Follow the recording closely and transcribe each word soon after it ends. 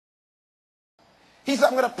He said,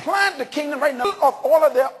 I'm going to plant the kingdom right now of all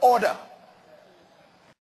of their order.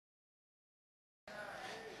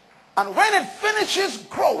 And when it finishes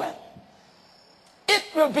growing, it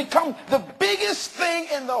will become the biggest thing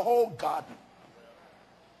in the whole garden.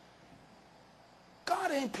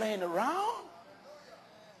 God ain't playing around.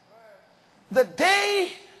 The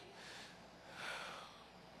day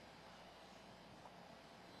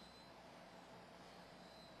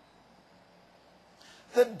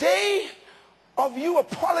of you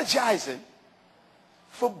apologizing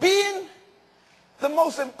for being the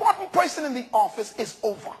most important person in the office is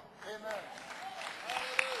over. Amen.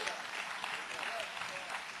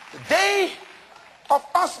 The day of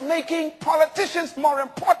us making politicians more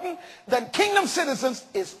important than kingdom citizens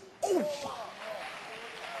is over.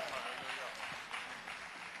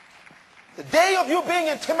 The day of you being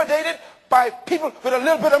intimidated by people with a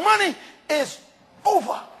little bit of money is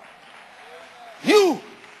over. You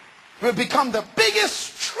will become the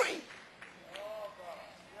biggest tree.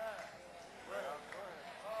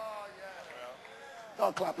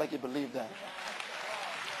 Don't clap like you believe that.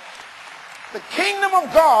 The kingdom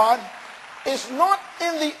of God is not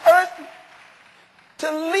in the earth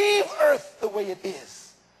to leave earth the way it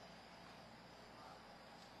is.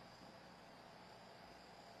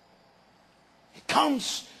 It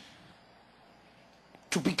comes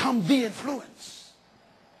to become the influence.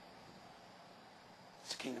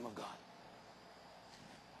 It's the kingdom of God.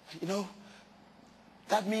 You know,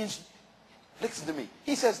 that means, listen to me.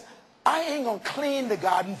 He says, I ain't going to clean the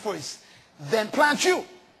garden first, then plant you.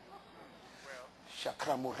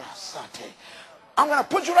 I'm going to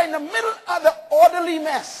put you right in the middle of the orderly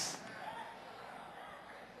mess.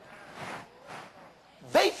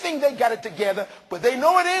 They think they got it together, but they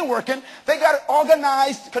know it ain't working. They got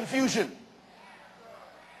organized confusion.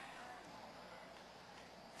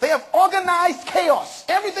 They have organized chaos.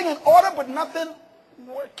 Everything in order, but nothing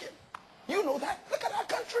working. You know that. Look at our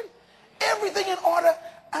country. Everything in order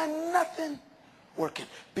and nothing working.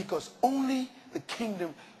 Because only the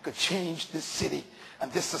kingdom could change this city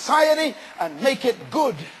and this society and make it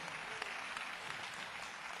good.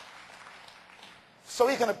 So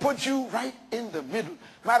he's going to put you right in the middle.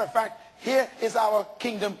 Matter of fact, here is our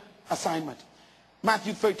kingdom assignment.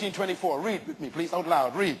 Matthew 13:24. Read with me, please, out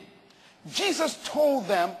loud. Read. Jesus told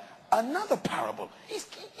them another parable. He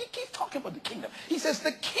keeps talking about the kingdom. He says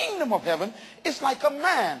the kingdom of heaven is like a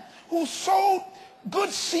man who sowed good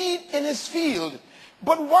seed in his field.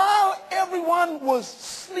 But while everyone was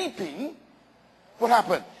sleeping, what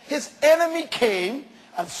happened? His enemy came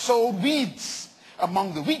and sowed weeds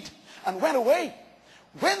among the wheat and went away.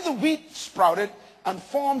 When the wheat sprouted and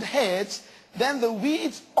formed heads, then the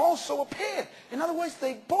weeds also appeared. In other words,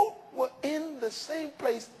 they both were in the same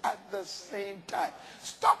place at the same time.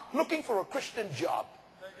 Stop looking for a Christian job.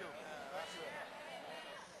 Thank you.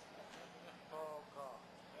 Oh God.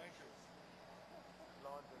 Thank you.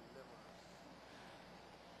 Lord, deliver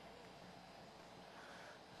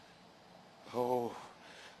us. Oh,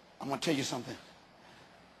 I'm going to tell you something.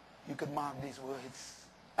 You could mark these words.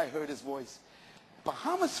 I heard his voice.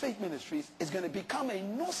 Bahamas Faith Ministries is going to become a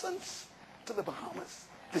nuisance to the Bahamas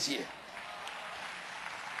this year.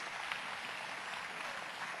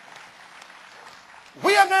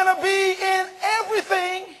 We are going to be in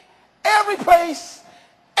everything, every place,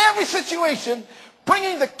 every situation,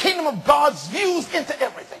 bringing the kingdom of God's views into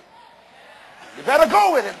everything. You better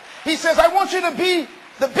go with it. He says, I want you to be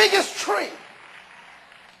the biggest tree.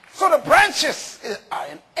 So the branches are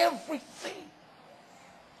in everything.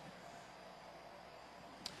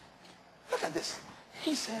 Look at this.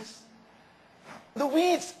 He says, the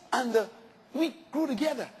weeds and the wheat grew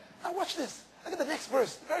together. Now watch this. Look at the next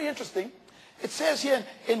verse. Very interesting. It says here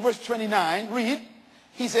in verse 29, read.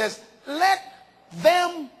 He says, let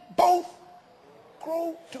them both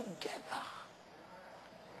grow together.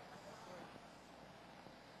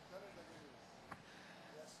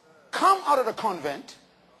 Come out of the convent.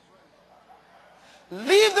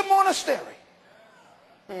 Leave the monastery.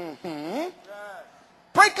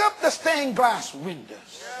 Break up the stained glass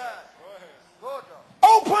windows.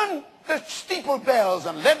 Open the steeple bells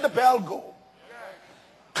and let the bell go.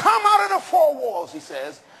 Come out of the four walls, he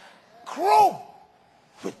says. Grow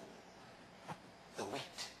with the wheat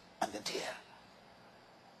and the tear.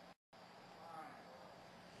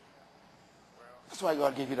 That's why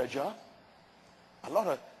God gave you that job. A lot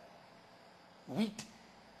of wheat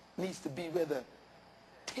needs to be where the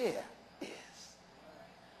tear is.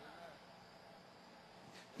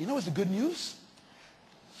 You know what's the good news?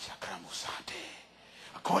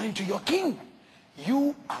 According to your king,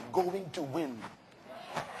 you are going to win.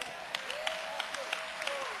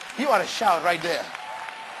 You ought to shout right there.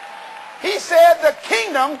 He said the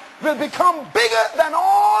kingdom will become bigger than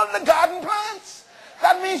all the garden plants.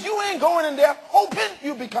 That means you ain't going in there hoping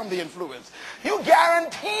you become the influence. You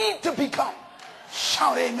guaranteed to become.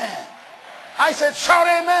 Shout amen. I said shout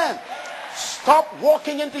amen. Stop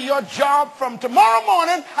walking into your job from tomorrow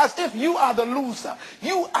morning as if you are the loser.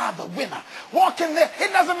 You are the winner. Walk in there.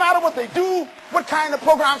 It doesn't matter what they do, what kind of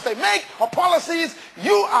programs they make or policies.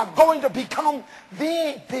 You are going to become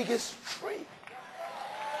the biggest tree.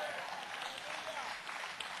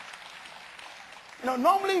 You know,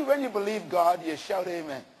 normally when you believe God, you shout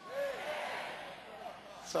amen.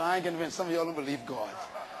 So I ain't convinced some of y'all don't believe God.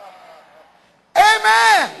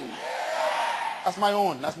 Amen. That's my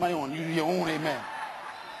own. That's my own. You do your own amen.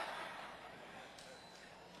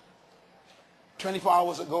 24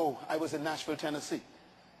 hours ago, I was in Nashville, Tennessee.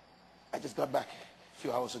 I just got back a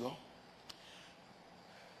few hours ago.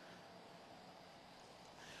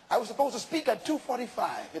 I was supposed to speak at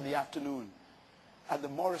 2:45 in the afternoon at the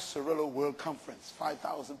Morris Cirillo World Conference,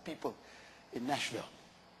 5,000 people in Nashville.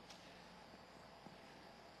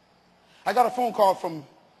 I got a phone call from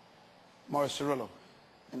Morris Cirillo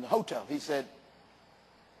in the hotel. He said,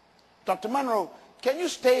 Dr. Munroe, can you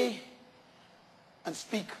stay and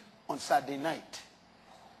speak on Saturday night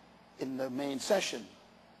in the main session?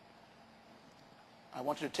 I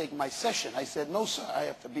want you to take my session. I said, no, sir, I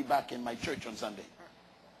have to be back in my church on Sunday.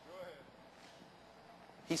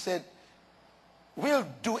 He said, we'll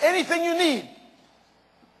do anything you need.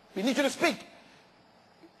 We need you to speak.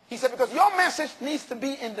 He said, because your message needs to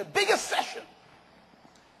be in the biggest session.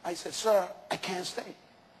 I said, sir, I can't stay.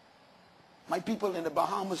 My people in the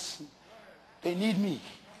Bahamas, they need me.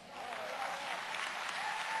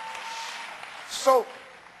 So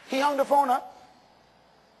he hung the phone up.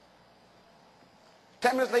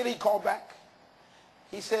 10 minutes later, he called back.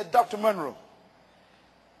 He said, Dr. Munroe,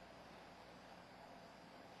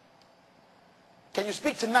 can you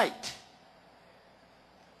speak tonight?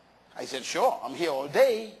 I said, sure, I'm here all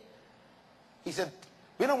day. He said,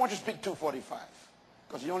 we don't want you to speak 2:45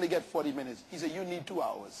 because you only get 40 minutes. He said, you need 2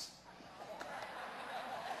 hours.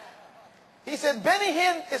 He said, Benny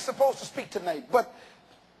Hinn is supposed to speak tonight, but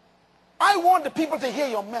I want the people to hear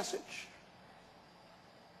your message.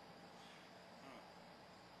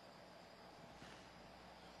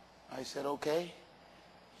 I said, okay.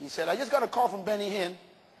 He said, I just got a call from Benny Hinn,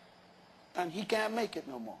 and he can't make it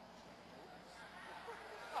no more.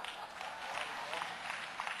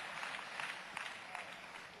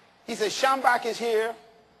 He said, Schambach is here.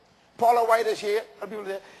 Paula White is here. Other people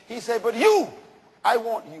there. He said, but you, I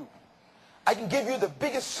want you. I can give you the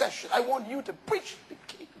biggest session. I want you to preach the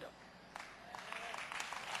kingdom.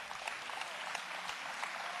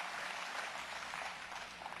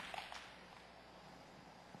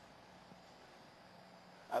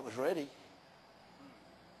 I was ready.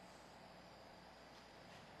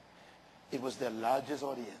 It was their largest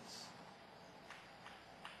audience.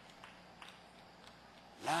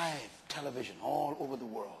 Live television all over the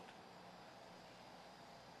world.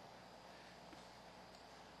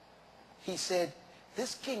 He said,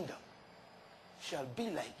 this kingdom shall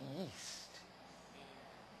be like yeast.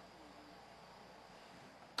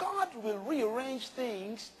 God will rearrange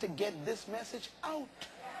things to get this message out.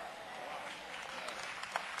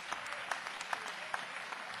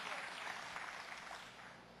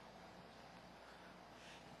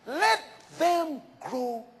 Let them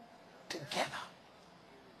grow together.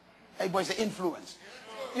 Everybody say influence.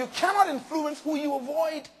 You cannot influence who you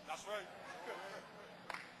avoid. That's right.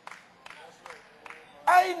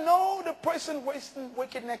 I know the person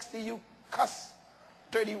working next to you cuss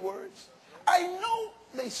dirty words. I know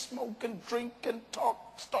they smoke and drink and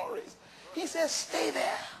talk stories. He says, stay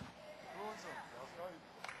there.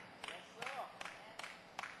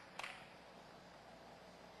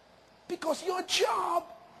 Because your job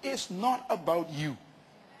is not about you.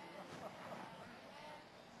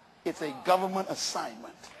 It's a government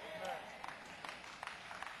assignment.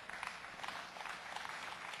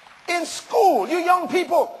 In school, you young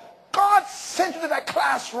people, God sent you to that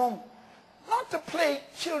classroom not to play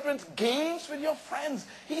children's games with your friends.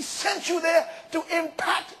 He sent you there to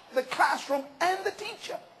impact the classroom and the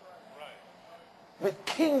teacher with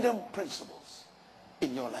kingdom principles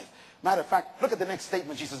in your life. Matter of fact, look at the next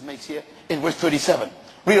statement Jesus makes here in verse 37.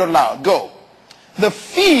 Read it aloud. Go. The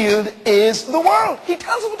field is the world. He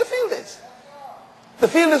tells us what the field is. The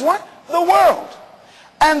field is what? The world.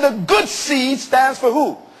 And the good seed stands for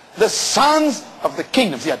who? The sons of the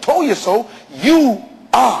kingdom. See, I told you so. You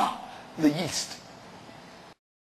are the yeast.